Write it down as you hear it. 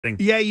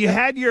Yeah, you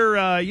had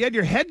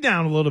your head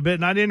down a little bit,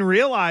 and I didn't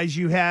realize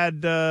you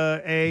had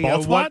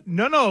Bald spot?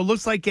 No, it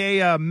looks like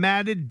a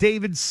matted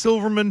David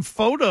Silverman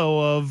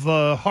photo of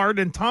Hart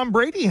and Tom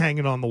Brady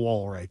hanging on the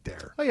wall right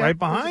there, right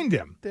behind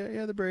him.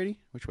 The Brady.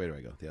 Which way do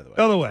I go? The other way.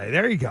 Other way.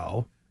 There you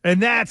go. And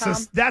that's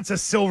a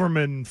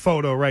Silverman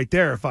photo right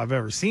there, if I've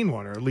ever seen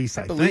one, or at least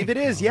I believe think. it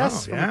is.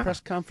 Yes, from a press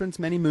conference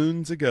many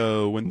moons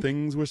ago when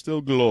things were still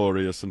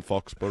glorious in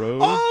Foxborough.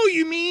 Oh,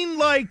 you mean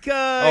like?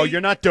 Oh, you're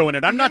not doing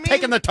it. I'm not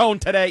taking the tone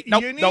today.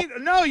 Nope.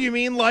 No, you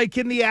mean like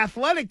in the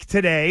Athletic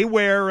today,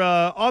 where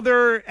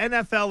other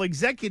NFL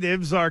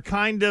executives are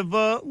kind of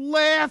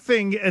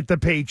laughing at the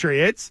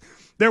Patriots.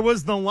 There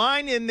was the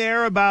line in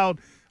there about.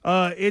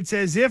 It's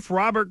as if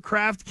Robert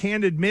Kraft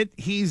can't admit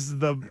he's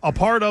a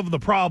part of the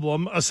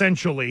problem,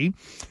 essentially.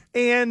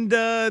 And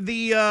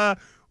the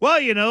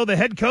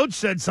head coach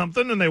said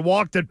something and they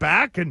walked it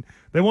back and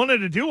they wanted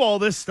to do all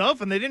this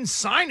stuff and they didn't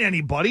sign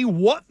anybody.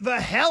 What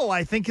the hell,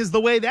 I think, is the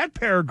way that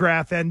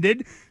paragraph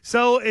ended.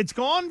 So it's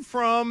gone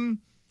from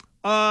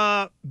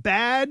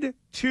bad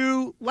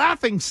to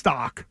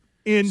laughingstock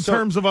in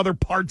terms of other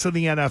parts of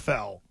the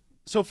NFL.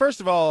 So first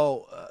of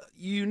all,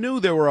 you knew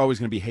there were always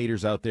going to be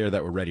haters out there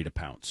that were ready to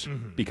pounce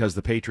because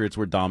the Patriots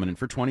were dominant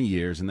for 20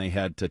 years and they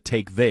had to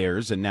take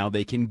theirs, and now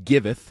they can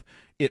giveth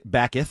it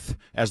backeth,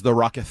 as the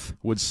Rocketh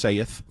would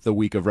sayeth, the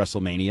week of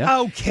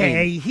WrestleMania.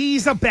 Okay,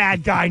 he's a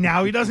bad guy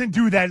now. He doesn't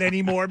do that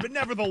anymore, but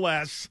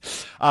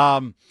nevertheless.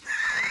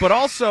 But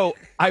also,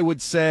 I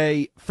would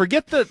say,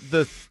 forget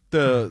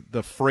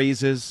the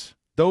phrases.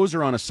 Those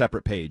are on a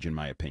separate page, in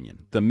my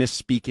opinion. The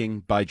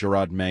misspeaking by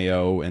Gerard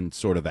Mayo and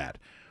sort of that.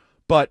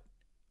 But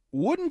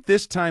wouldn't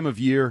this time of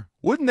year,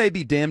 wouldn't they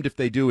be damned if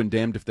they do and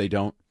damned if they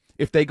don't?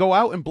 If they go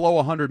out and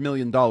blow $100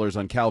 million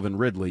on Calvin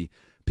Ridley,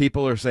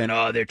 people are saying,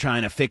 oh, they're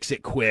trying to fix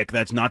it quick.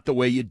 That's not the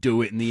way you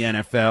do it in the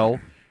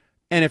NFL.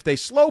 And if they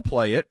slow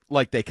play it,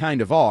 like they kind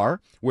of are,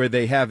 where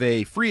they have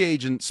a free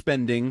agent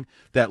spending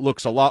that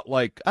looks a lot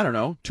like,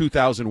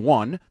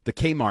 2001, the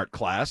Kmart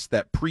class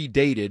that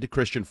predated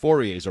Christian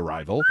Fourier's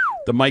arrival,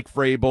 the Mike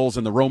Vrabels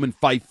and the Roman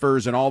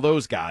Pfeiffers and all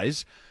those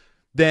guys,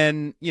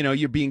 then,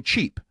 you're being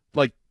cheap.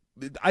 Like,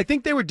 I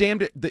think they were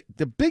damned.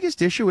 The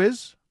biggest issue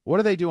is, what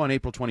do they do on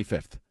April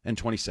 25th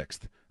and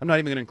 26th? I'm not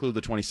even going to include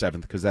the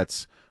 27th because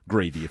that's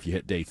gravy if you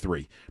hit day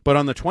 3. But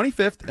on the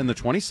 25th and the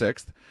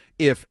 26th,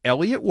 if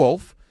Eliot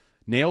Wolf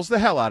nails the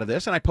hell out of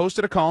this, and I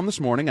posted a column this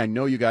morning. I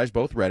know you guys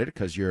both read it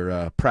because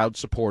you're proud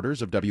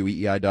supporters of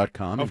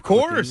weei.com. Of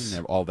course.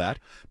 And all that.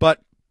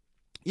 But,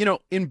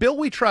 in Bill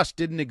We Trust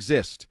didn't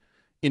exist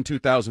in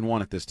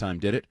 2001 at this time,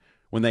 did it?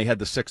 When they had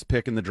the 6th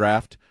pick in the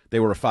draft, they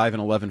were a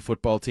 5-11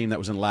 football team that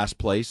was in last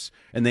place,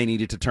 and they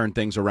needed to turn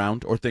things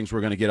around, or things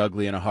were going to get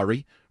ugly in a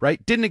hurry,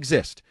 right? Didn't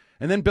exist.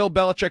 And then Bill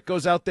Belichick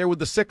goes out there with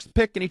the 6th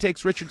pick, and he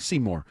takes Richard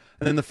Seymour.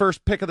 And then the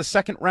first pick of the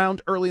second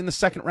round, early in the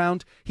second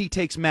round, he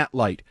takes Matt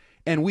Light.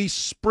 And we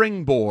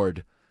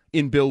springboard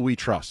in Bill We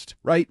Trust,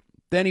 right?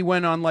 Then he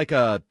went on like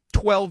a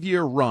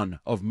 12-year run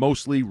of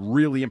mostly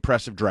really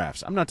impressive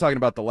drafts. I'm not talking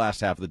about the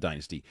last half of the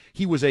dynasty.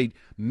 He was a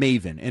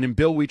maven, and in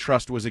Bill We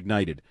Trust was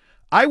ignited.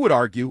 I would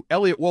argue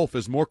Eliot Wolf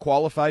is more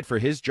qualified for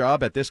his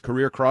job at this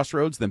career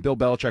crossroads than Bill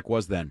Belichick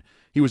was then.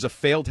 He was a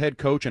failed head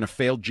coach and a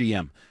failed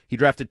GM. He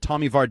drafted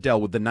Tommy Vardell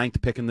with the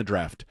 9th pick in the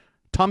draft.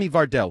 Tommy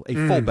Vardell,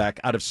 a fullback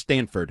out of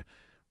Stanford.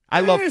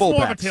 I love fullbacks. He's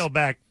more of a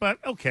tailback, but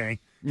okay.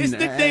 His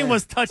nickname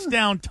was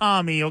Touchdown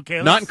Tommy,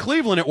 okay? Not in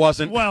Cleveland it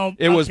wasn't. Well,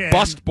 it was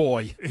Bust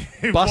Boy.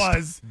 It Bust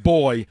was.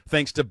 Boy,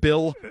 thanks to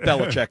Bill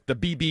Belichick, the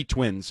BB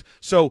twins.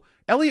 So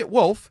Eliot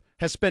Wolf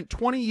has spent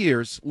 20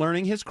 years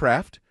learning his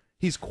craft.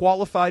 He's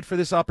qualified for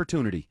this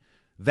opportunity.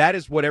 That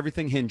is what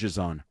everything hinges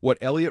on, what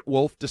Eliot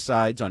Wolf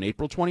decides on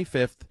April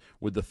 25th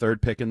with the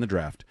 3rd pick in the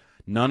draft.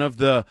 None of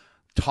the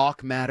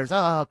talk matters.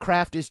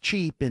 Kraft is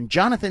cheap, and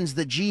Jonathan's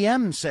the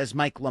GM, says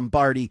Mike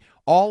Lombardi.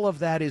 All of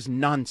that is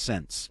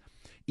nonsense.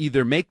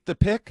 Either make the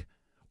pick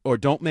or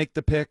don't make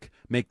the pick.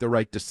 Make the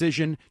right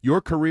decision. Your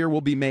career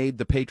will be made.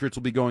 The Patriots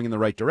will be going in the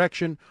right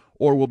direction,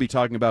 or we'll be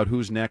talking about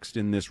who's next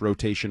in this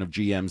rotation of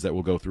GMs that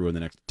we'll go through in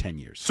the next 10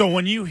 years. So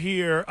when you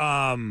hear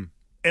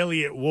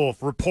Eliot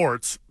Wolf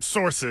reports,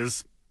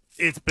 sources,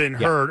 it's been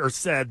heard or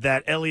said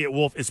that Eliot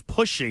Wolf is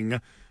pushing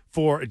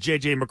for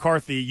J.J.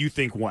 McCarthy, you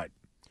think what?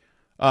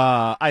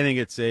 I think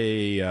it's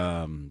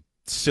a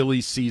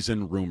silly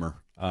season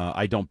rumor.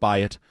 I don't buy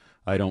it.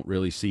 I don't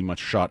really see much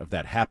shot of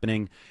that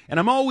happening. And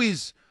I'm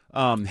always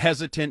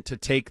hesitant to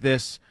take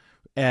this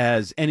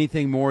as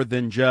anything more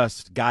than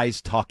just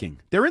guys talking.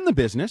 They're in the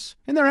business,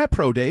 and they're at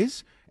pro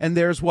days, and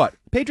there's what?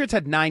 Patriots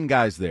had 9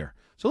 guys there.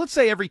 So let's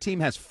say every team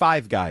has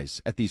 5 guys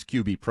at these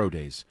QB pro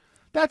days.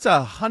 That's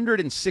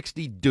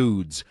 160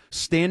 dudes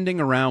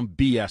standing around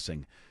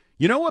BSing.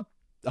 You know what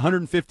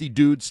 150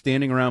 dudes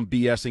standing around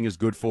BSing is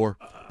good for?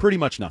 Pretty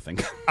much nothing.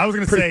 I was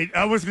going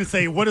to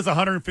say, what does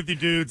 150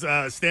 dudes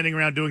standing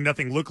around doing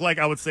nothing look like?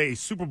 I would say a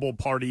Super Bowl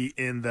party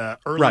in the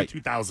early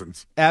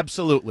 2000s.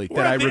 Absolutely.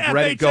 We're at I the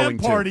regret FHM going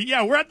party. to.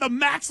 Yeah, we're at the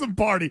Maxim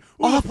party.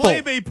 Awful.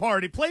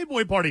 The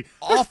Playboy party.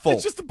 Awful.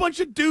 It's just a bunch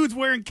of dudes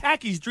wearing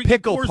khakis drinking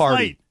Pickle Coors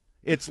party. Light.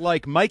 It's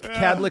like Mike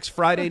Cadlick's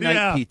Friday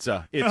night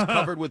pizza. It's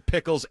covered with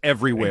pickles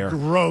everywhere.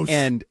 Gross.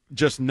 And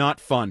just not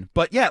fun.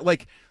 But yeah,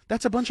 like,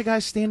 that's a bunch of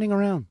guys standing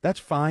around. That's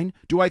fine.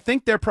 Do I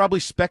think they're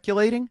probably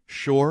speculating?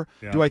 Sure.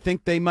 Yeah. Do I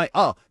think they might?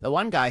 Oh, the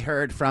one guy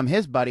heard from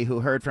his buddy who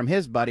heard from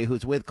his buddy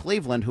who's with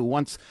Cleveland who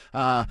once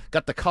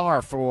got the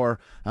car for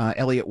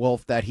Eliot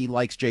Wolf that he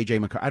likes J.J.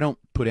 McCarthy. I don't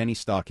put any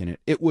stock in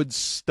it. It would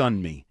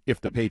stun me if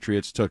the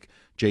Patriots took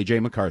J.J.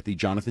 McCarthy,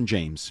 Jonathan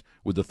James,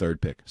 with the third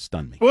pick.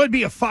 Stun me. Well, it'd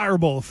be a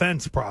fireable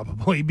offense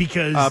probably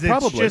because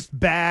it's just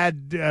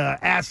bad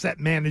asset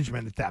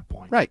management at that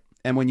point. Right.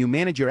 And when you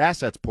manage your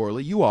assets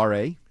poorly, you are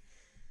a...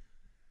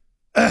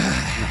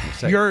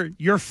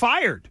 You're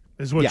fired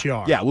is what you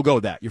are. Yeah, we'll go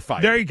with that. You're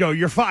fired. There you go.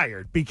 You're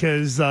fired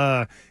because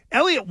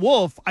Eliot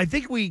Wolf, I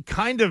think we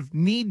kind of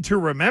need to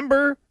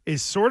remember,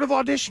 is sort of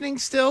auditioning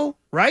still,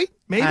 right?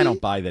 Maybe. I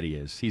don't buy that he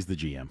is. He's the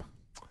GM.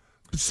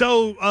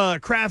 So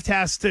Kraft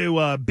has to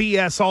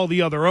BS all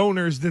the other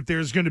owners that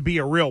there's going to be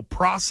a real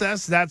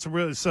process. That's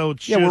really so.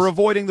 It's we're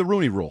avoiding the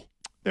Rooney Rule.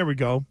 There we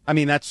go. I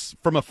mean, that's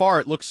from afar.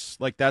 It looks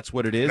like that's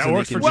what it is. That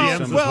works for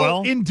GMs as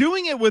well. In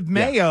doing it with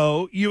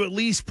Mayo, you at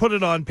least put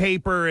it on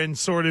paper and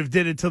sort of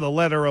did it to the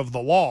letter of the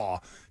law.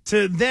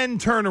 To then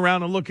turn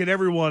around and look at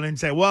everyone and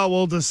say, "Well,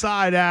 we'll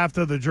decide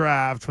after the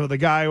draft for the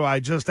guy who I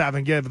just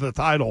haven't given the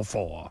title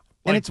for."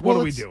 Like, what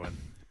are we doing?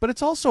 But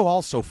it's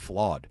also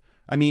flawed.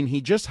 I mean,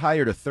 he just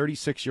hired a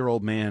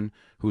 36-year-old man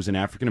who's an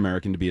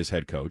African-American to be his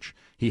head coach.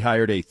 He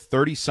hired a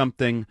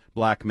 30-something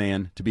black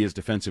man to be his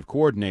defensive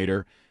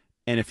coordinator.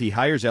 And if he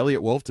hires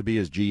Eliot Wolf to be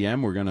his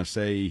GM, we're going to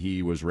say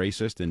he was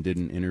racist and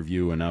didn't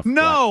interview enough. You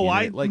know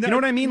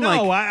what I mean?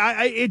 No,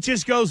 it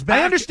just goes back.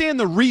 I understand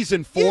the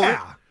reason for it,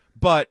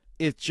 but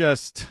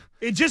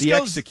the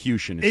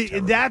execution is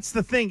terrible. That's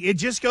the thing. It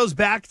just goes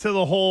back to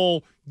the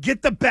whole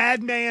get the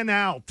bad man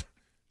out,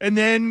 and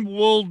then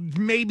we'll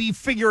maybe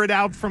figure it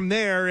out from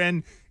there.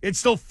 And it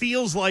still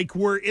feels like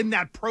we're in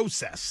that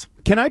process.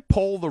 Can I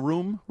poll the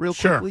room real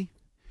quickly?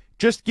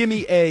 Just give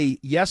me a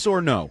yes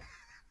or no.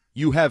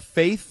 You have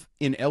faith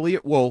in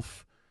Eliot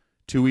Wolf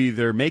to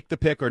either make the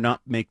pick or not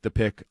make the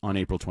pick on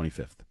April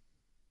 25th.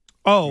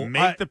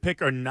 Make the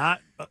pick or not?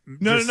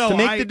 No. To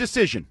make the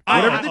decision.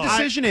 Whatever the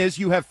decision is,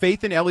 you have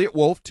faith in Eliot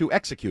Wolf to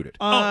execute it.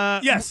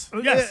 Yes.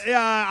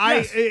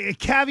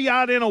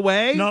 Caveat in a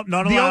way. No,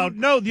 not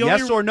allowed.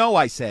 Yes or no,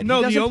 I said.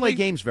 No, he doesn't play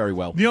games very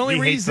well. The only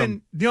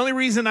reason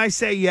I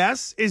say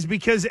yes is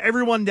because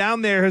everyone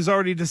down there has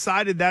already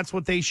decided that's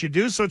what they should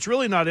do, so it's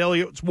really not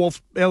Eliot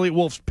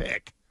Wolf's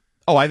pick.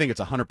 Oh, I think it's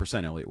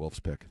 100% Eliot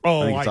Wolf's pick.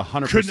 I think it's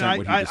 100%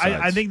 what he decides.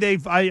 I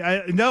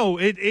think no,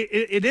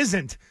 it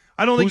isn't.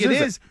 I don't think it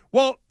is.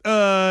 Well,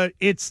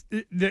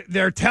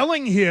 they're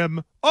telling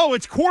him,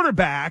 it's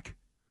quarterback,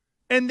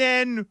 and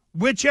then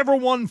whichever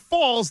one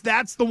falls,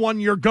 that's the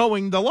one you're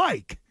going to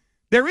like.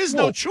 There is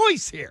no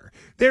choice here.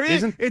 There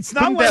isn't. It's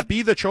not. Couldn't that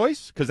be the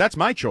choice? Because that's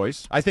my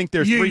choice. I think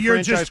there's three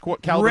franchise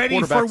caliber quarterbacks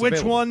ready for which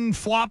available. one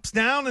flops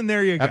down, and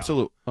there you go.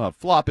 Absolutely.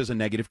 Flop is a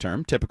negative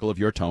term, typical of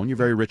your tone. You're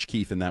very Rich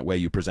Keefe in that way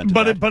you presented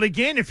that. But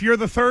again, if you're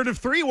the third of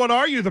three, what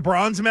are you, the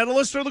bronze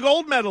medalist or the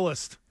gold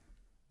medalist?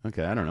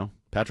 Okay, I don't know.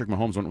 Patrick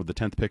Mahomes went with the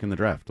 10th pick in the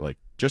draft. Like,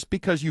 just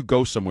because you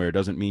go somewhere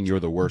doesn't mean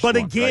you're the worst But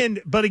one, again,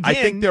 I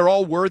think they're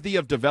all worthy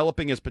of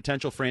developing as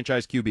potential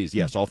franchise QBs.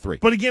 Yes, all three.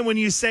 But again, when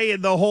you say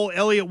the whole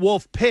Eliot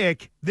Wolf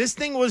pick, this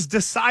thing was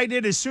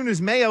decided as soon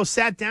as Mayo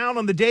sat down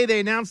on the day they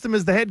announced him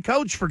as the head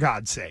coach, for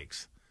God's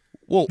sakes.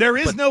 Well, there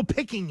is no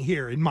picking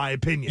here, in my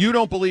opinion. You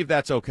don't believe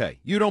that's okay.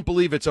 You don't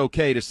believe it's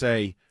okay to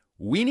say,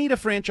 we need a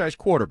franchise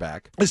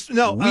quarterback.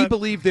 No, we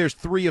believe there's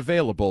three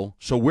available,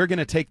 so we're going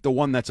to take the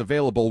one that's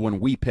available when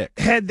we pick.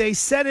 Had they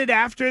said it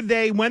after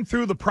they went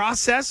through the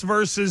process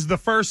versus the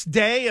first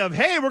day of,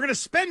 hey, we're going to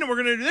spend and we're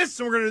going to do this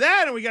and we're going to do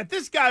that and we got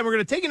this guy and we're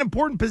going to take an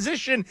important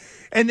position,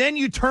 and then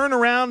you turn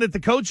around at the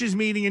coaches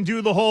meeting and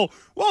do the whole,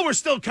 well, we're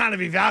still kind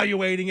of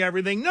evaluating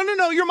everything. No.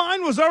 Your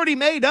mind was already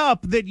made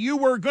up that you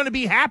were going to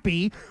be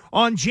happy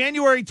on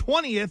January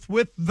 20th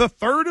with the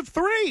third of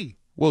three.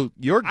 Well,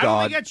 your God, I don't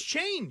think that's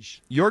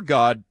changed. Your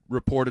God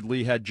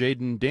reportedly had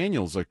Jaden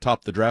Daniels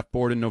atop the draft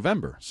board in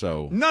November,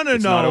 so no,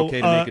 it's not okay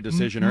to make a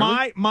decision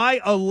early. My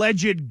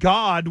alleged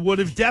God would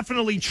have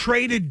definitely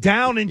traded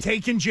down and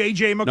taken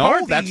J.J.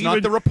 McCarthy. No, that's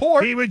not the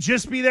report. He would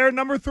just be there at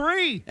number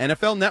 3.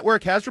 NFL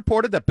Network has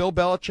reported that Bill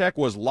Belichick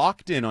was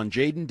locked in on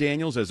Jaden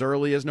Daniels as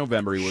early as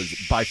November. He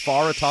was by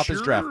far atop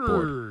his draft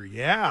board.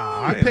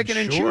 Yeah, you're picking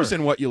and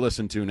choosing what you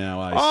listen to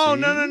now. I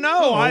see.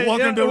 No.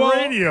 Welcome to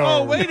radio.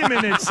 Oh, wait a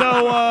minute.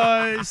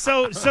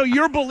 So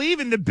you're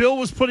believing that Bill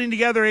was putting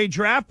together a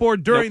draft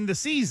board during the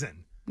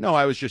season? No,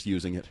 I was just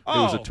using it. It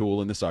was a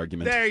tool in this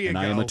argument. There you go.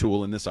 I am a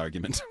tool in this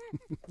argument.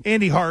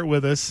 Andy Hart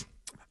with us.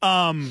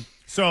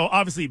 So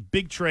obviously,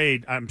 big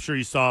trade. I'm sure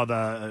you saw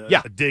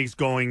the Diggs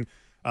going.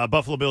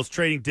 Buffalo Bills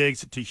trading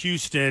Diggs to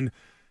Houston.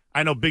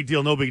 I know big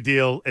deal, no big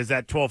deal is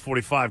at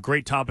 12:45.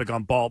 Great topic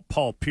on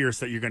Paul Pierce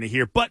that you're going to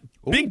hear. But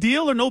big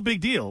deal or no big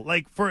deal?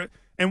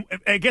 And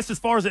I guess as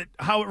far as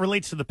how it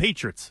relates to the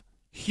Patriots.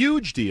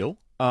 Huge deal.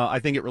 I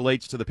think it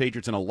relates to the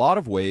Patriots in a lot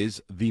of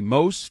ways. The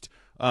most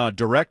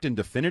direct and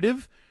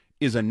definitive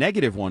is a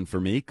negative one for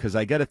me because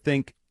I got to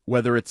think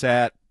whether it's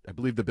at, I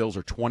believe the Bills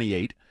are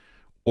 28,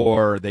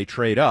 or they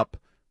trade up,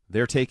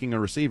 they're taking a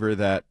receiver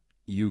that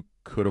you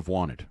could have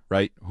wanted,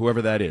 right?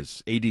 Whoever that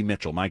is, A.D.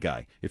 Mitchell, my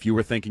guy. If you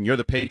were thinking you're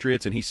the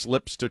Patriots and he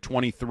slips to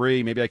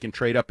 23, maybe I can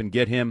trade up and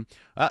get him.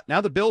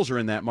 Now the Bills are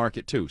in that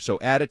market too. So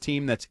add a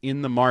team that's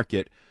in the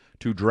market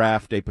to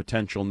draft a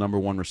potential number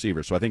one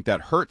receiver. So I think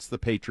that hurts the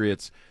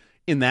Patriots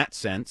in that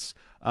sense.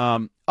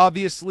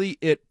 Obviously,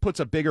 it puts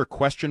a bigger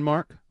question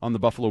mark on the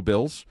Buffalo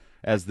Bills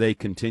as they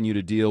continue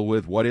to deal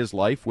with what is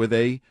life with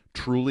a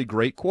truly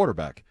great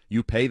quarterback.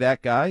 You pay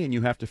that guy, and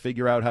you have to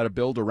figure out how to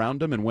build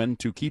around him and when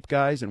to keep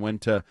guys and when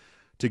to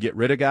get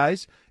rid of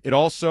guys. It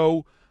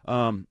also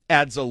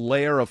adds a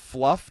layer of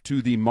fluff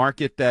to the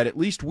market that at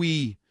least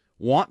we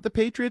want the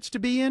Patriots to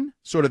be in,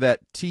 sort of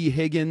that T.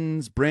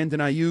 Higgins, Brandon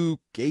Ayuk,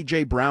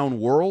 A.J. Brown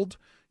world.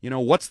 You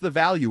know, what's the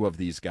value of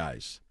these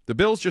guys? The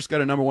Bills just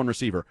got a number one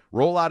receiver.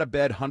 Roll out of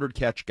bed,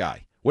 100-catch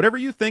guy. Whatever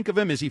you think of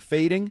him, is he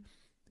fading?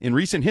 In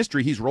recent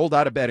history, he's rolled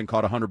out of bed and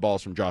caught 100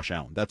 balls from Josh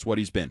Allen. That's what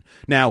he's been.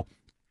 Now,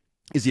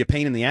 is he a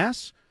pain in the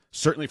ass?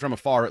 Certainly from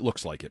afar, it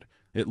looks like it.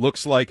 It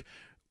looks like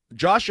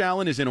Josh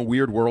Allen is in a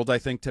weird world, I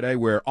think, today,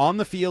 where on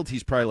the field,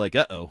 he's probably like,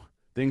 uh-oh,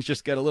 things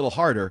just get a little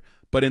harder.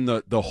 But in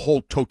the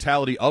whole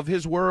totality of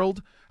his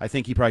world, I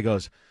think he probably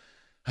goes,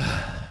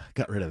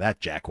 got rid of that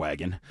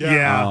jackwagon.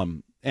 Yeah.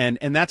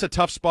 And that's a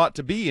tough spot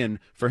to be in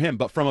for him.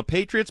 But from a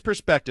Patriots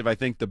perspective, I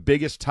think the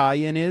biggest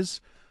tie-in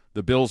is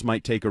the Bills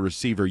might take a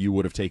receiver you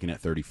would have taken at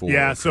 34.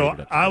 Yeah,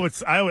 so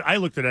I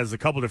looked at it as a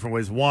couple different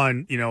ways.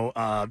 One,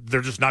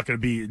 they're just not going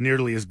to be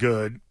nearly as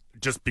good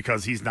just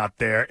because he's not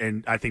there,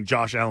 and I think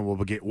Josh Allen will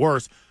get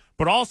worse.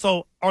 But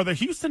also, are the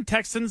Houston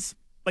Texans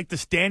like the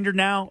standard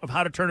now of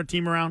how to turn a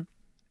team around?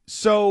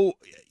 So,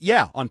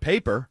 yeah, on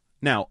paper.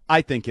 Now,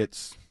 I think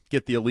it's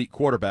get the elite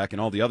quarterback,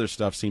 and all the other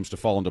stuff seems to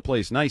fall into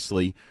place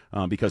nicely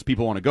because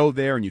people want to go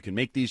there, and you can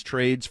make these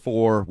trades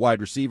for wide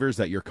receivers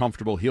that you're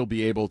comfortable he'll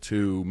be able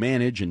to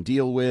manage and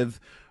deal with.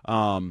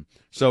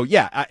 So,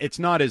 yeah, it's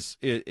not as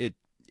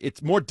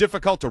it's more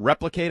difficult to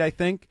replicate, I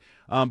think.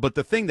 But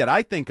the thing that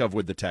I think of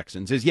with the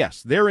Texans is,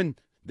 yes, their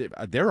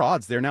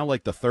odds. They're now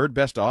like the third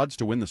best odds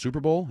to win the Super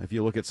Bowl. If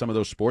you look at some of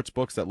those sports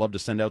books that love to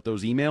send out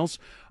those emails.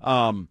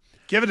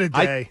 Give it a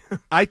day.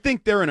 I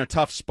think they're in a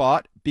tough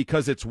spot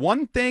because it's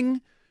one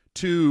thing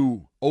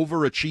to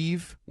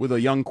overachieve with a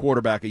young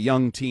quarterback, a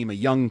young team, a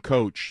young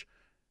coach.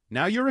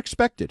 Now you're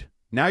expected.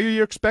 Now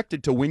you're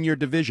expected to win your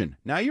division.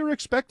 Now you're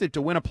expected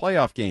to win a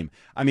playoff game.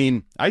 I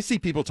mean, I see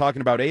people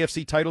talking about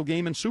AFC title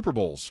game and Super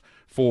Bowls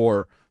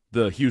for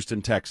the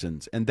Houston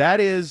Texans, and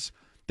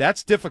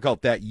that's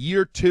difficult, that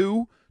year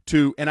two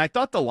to, and I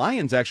thought the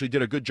Lions actually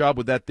did a good job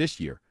with that this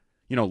year.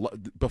 You know,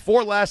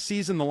 before last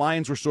season, the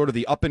Lions were sort of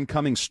the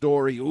up-and-coming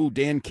story. Ooh,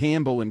 Dan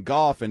Campbell and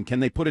Goff, and can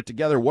they put it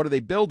together? What are they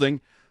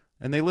building?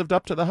 And they lived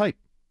up to the hype.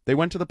 They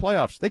went to the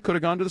playoffs. They could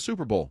have gone to the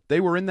Super Bowl.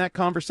 They were in that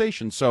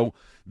conversation. So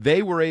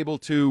they were able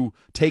to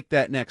take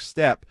that next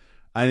step.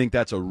 I think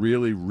that's a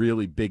really,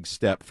 really big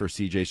step for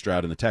C.J.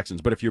 Stroud and the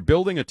Texans. But if you're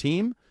building a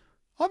team,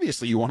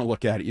 obviously you want to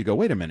look at it. You go,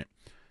 wait a minute.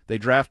 They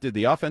drafted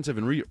the offensive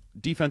and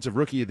defensive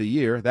rookie of the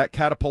year. That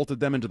catapulted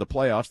them into the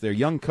playoffs. Their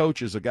young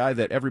coach is a guy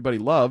that everybody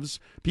loves.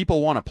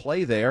 People want to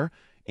play there.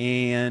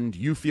 And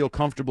you feel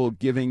comfortable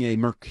giving a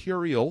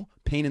mercurial,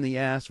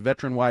 pain-in-the-ass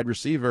veteran wide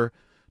receiver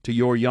to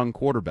your young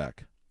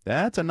quarterback.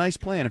 That's a nice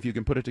plan if you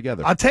can put it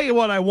together. I'll tell you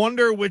what, I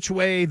wonder which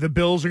way the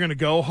Bills are going to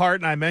go,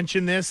 Hart, and I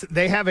mentioned this.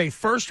 They have a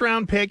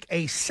first-round pick,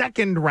 a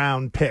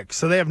second-round pick.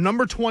 So they have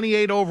number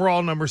 28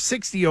 overall, number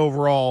 60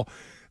 overall.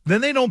 Then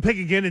they don't pick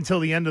again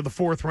until the end of the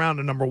fourth round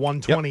at number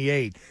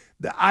 128.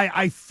 Yep.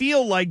 I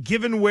feel like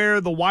given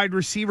where the wide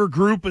receiver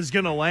group is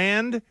going to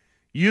land,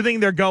 you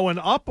think they're going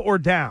up or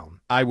down?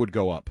 I would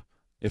go up.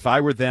 If I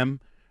were them.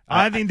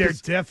 I think they're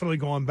definitely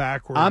going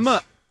backwards.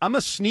 I'm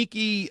a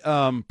sneaky,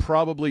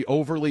 probably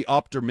overly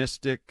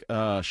optimistic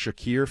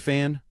Shakir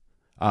fan.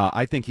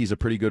 I think he's a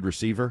pretty good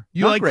receiver.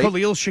 You like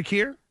Khalil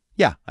Shakir?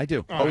 Yeah, I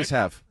do. Always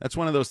have. That's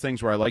one of those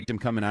things where I liked him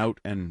coming out,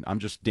 and I'm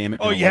just damn it.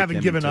 Oh, you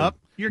haven't given up?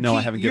 No,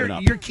 I haven't given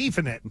up. You're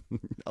keeping it.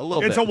 A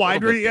little bit. It's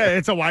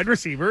a wide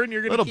receiver, and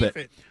you're going to keep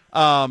it.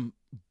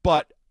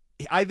 But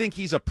I think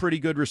he's a pretty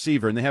good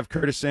receiver, and they have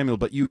Curtis Samuel,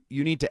 but you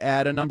need to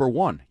add a number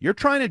one. You're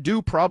trying to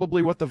do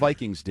probably what the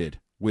Vikings did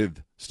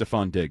with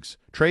Stefon Diggs.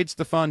 Trade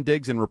Stefon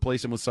Diggs and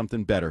replace him with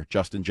something better,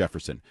 Justin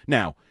Jefferson.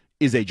 Now,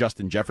 is a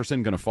Justin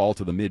Jefferson going to fall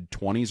to the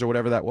mid-20s or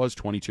whatever that was,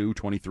 22,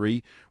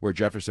 23, where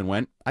Jefferson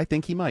went? I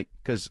think he might,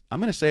 because I'm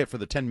going to say it for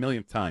the 10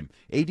 millionth time.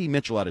 A.D.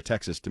 Mitchell out of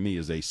Texas, to me,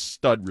 is a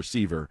stud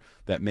receiver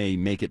that may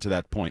make it to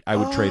that point. I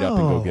would trade up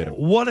and go get him.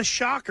 What a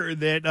shocker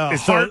that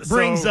Hart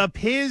brings up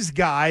his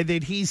guy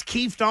that he's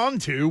keefed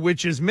onto,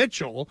 which is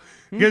Mitchell,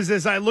 because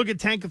as I look at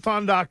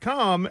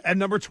Tankathon.com, at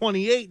number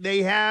 28,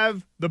 they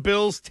have the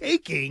Bills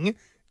taking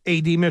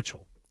A.D.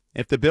 Mitchell.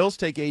 If the Bills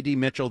take A.D.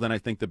 Mitchell, then I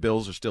think the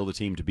Bills are still the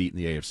team to beat in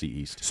the AFC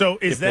East. So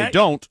if they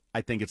don't,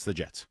 I think it's the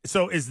Jets.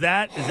 So is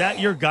that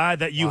your guy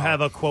that you have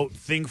a quote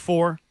thing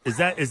for? Is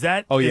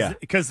that? Oh yeah,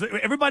 because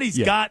everybody's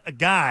got a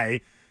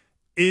guy.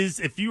 is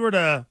if you were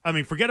to,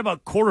 forget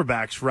about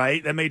quarterbacks,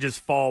 right? That may just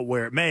fall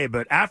where it may.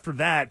 But after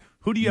that,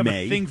 who do you have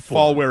a thing for?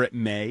 Fall where it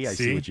may. I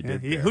see what you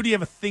did there. Who do you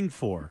have a thing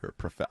for?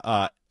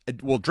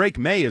 Well, Drake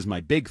Maye is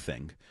my big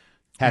thing.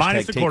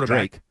 Minus the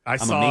quarterback. Drake.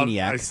 I'm a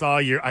maniac. I saw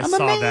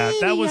that.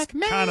 That was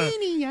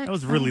that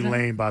was really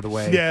lame, by the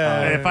way.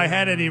 Yeah. If I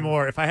had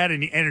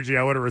any energy,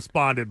 I would have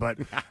responded, but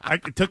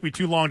it took me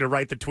too long to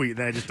write the tweet, and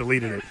then I just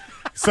deleted it.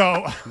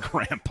 So,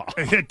 Grandpa.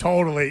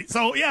 Totally.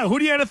 So, yeah, who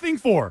do you have a thing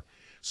for?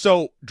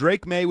 So,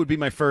 Drake Maye would be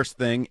my first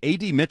thing.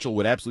 A.D. Mitchell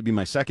would absolutely be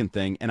my second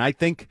thing, and I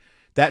think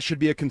that should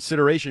be a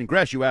consideration.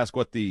 Gresh, you ask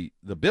what the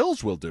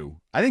Bills will do.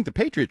 I think the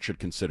Patriots should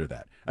consider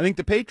that. I think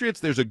the Patriots,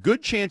 there's a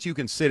good chance you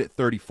can sit at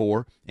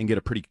 34 and get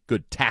a pretty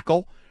good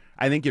tackle.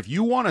 I think if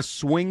you want to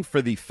swing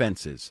for the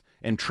fences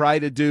and try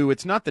to do,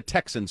 it's not the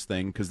Texans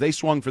thing, because they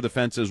swung for the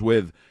fences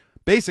with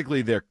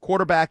basically their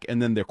quarterback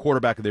and then their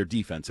quarterback of their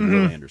defense, and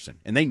Will Anderson.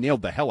 And they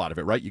nailed the hell out of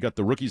it, right? You got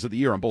the rookies of the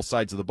year on both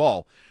sides of the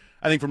ball.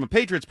 I think from a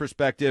Patriots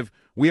perspective,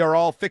 we are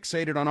all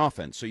fixated on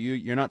offense. So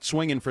you're not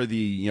swinging for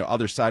the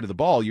other side of the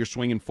ball. You're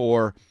swinging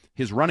for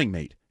his running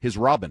mate, his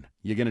Robin.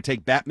 You're going to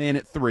take Batman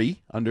at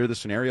 3 under the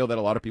scenario that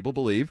a lot of people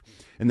believe,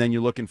 and then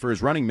you're looking for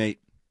his running mate.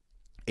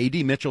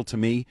 A.D. Mitchell, to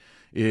me,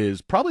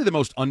 is probably the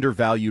most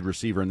undervalued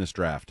receiver in this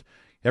draft.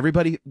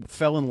 Everybody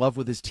fell in love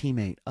with his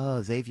teammate.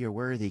 Oh, Xavier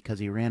Worthy, because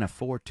he ran a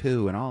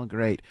 4.2 and all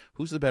great.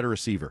 Who's the better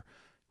receiver?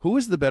 Who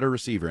is the better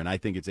receiver? And I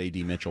think it's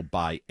A.D. Mitchell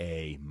by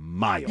a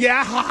mile.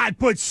 Yeah,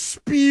 but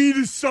speed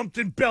is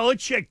something,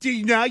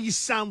 Belichick. Now you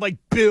sound like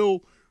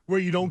Bill, where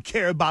you don't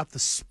care about the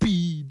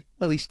speed.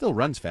 Well, he still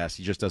runs fast.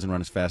 He just doesn't run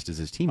as fast as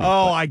his teammates.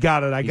 Oh, I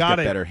got it. He's got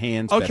better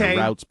hands, better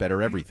routes,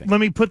 better everything. Let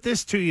me put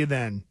this to you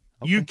then.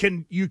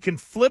 Okay. You can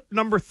flip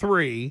number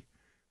 3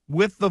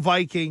 with the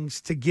Vikings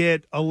to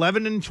get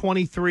 11 and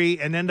 23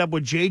 and end up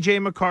with J.J.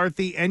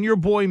 McCarthy and your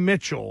boy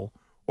Mitchell,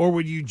 or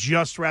would you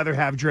just rather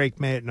have Drake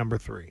Maye at number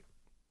 3?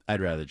 I'd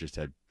rather just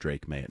have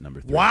Drake Maye at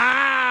number 3.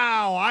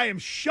 Wow, I am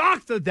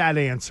shocked at that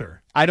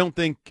answer. I don't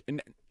think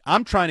 –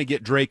 I'm trying to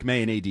get Drake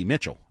Maye and A.D.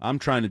 Mitchell. I'm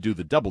trying to do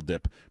the double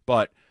dip,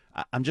 but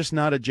I'm just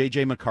not a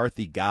J.J.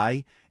 McCarthy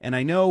guy. And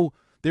I know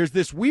there's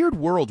this weird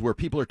world where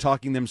people are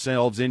talking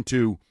themselves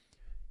into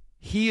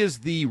he is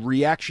the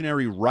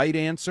reactionary right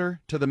answer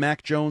to the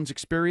Mac Jones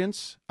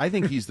experience. I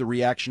think he's the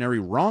reactionary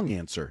wrong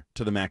answer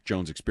to the Mac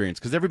Jones experience,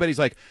 because everybody's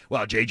like,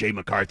 well, J.J.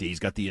 McCarthy, he's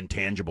got the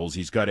intangibles.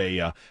 He's got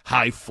a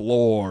high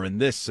floor and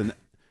this and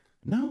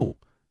no.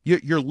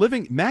 You're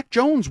living. Mac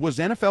Jones was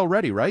NFL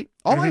ready, right?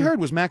 All I heard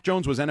was Mac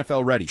Jones was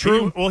NFL ready.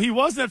 True. Well, he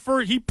was that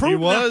first. He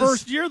proved that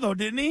first year, though,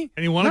 didn't he?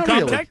 And he won a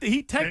competition.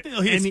 He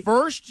technically his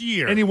first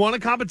year, and he won a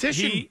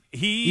competition.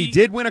 He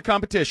did win a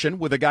competition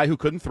with a guy who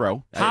couldn't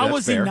throw. How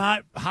was he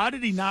not? How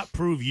did he not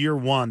prove year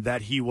one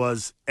that he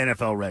was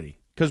NFL ready?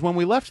 Because when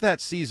we left that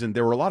season,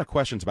 there were a lot of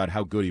questions about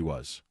how good he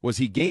was. Was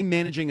he game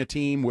managing a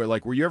team where,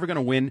 like, were you ever going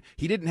to win?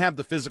 He didn't have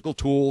the physical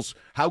tools.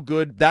 How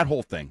good? That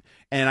whole thing.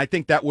 And I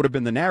think that would have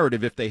been the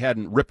narrative if they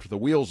hadn't ripped the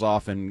wheels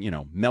off and,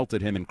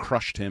 melted him and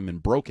crushed him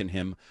and broken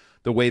him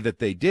the way that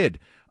they did.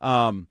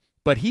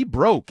 But he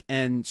broke.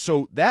 And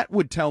so that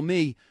would tell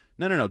me,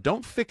 no,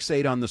 don't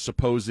fixate on the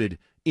supposed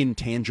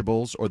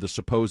intangibles or the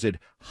supposed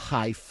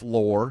high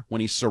floor when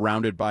he's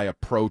surrounded by a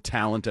pro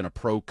talent and a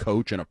pro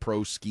coach and a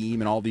pro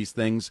scheme and all these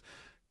things.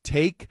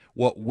 Take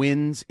what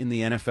wins in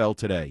the NFL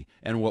today.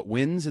 And what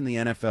wins in the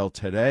NFL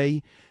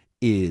today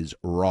is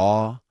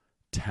raw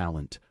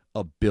talent,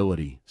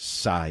 ability,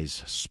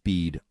 size,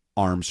 speed,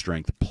 arm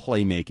strength,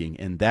 playmaking.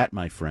 And that,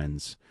 my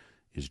friends,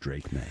 is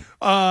Drake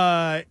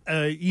Maye.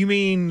 You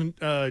mean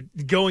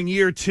going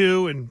year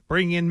 2 and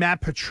bringing in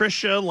Matt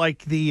Patricia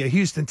like the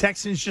Houston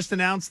Texans just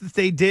announced that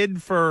they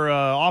did for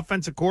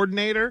offensive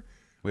coordinator?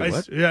 Wait,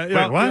 what?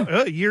 Wait,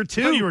 what? Year 2.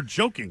 I thought you were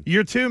joking.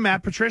 Year 2,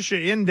 Matt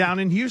Patricia down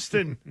in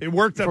Houston. It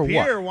worked up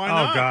here. Why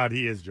not? Oh, God,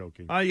 he is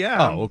joking.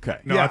 Yeah. Oh, okay.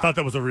 No, yeah. I thought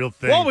that was a real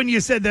thing. Well, when you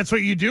said that's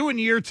what you do in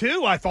year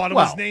 2, I thought it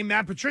was named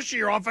Matt Patricia,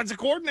 your offensive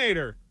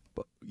coordinator.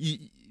 But,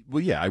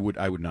 well, yeah, I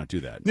would not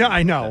do that. Yeah,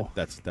 I know.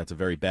 That's a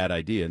very bad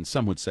idea, and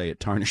some would say it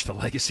tarnished the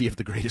legacy of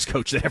the greatest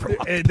coach that ever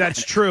walked.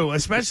 That's true,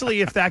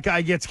 especially if that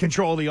guy gets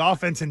control of the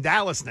offense in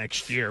Dallas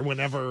next year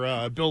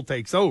whenever Bill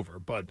takes over.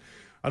 But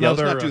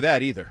let's not do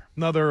that either.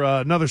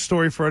 Another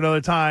story for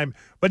another time.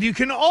 But you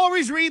can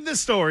always read the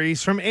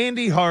stories from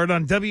Andy Hart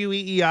on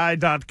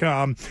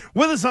weei.com.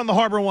 With us on the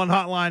Harbor One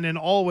Hotline and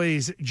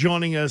always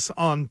joining us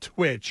on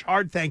Twitch.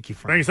 Hart, thank you,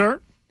 friend. Thanks, sir.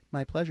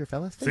 My pleasure,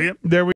 fellas. See you. There we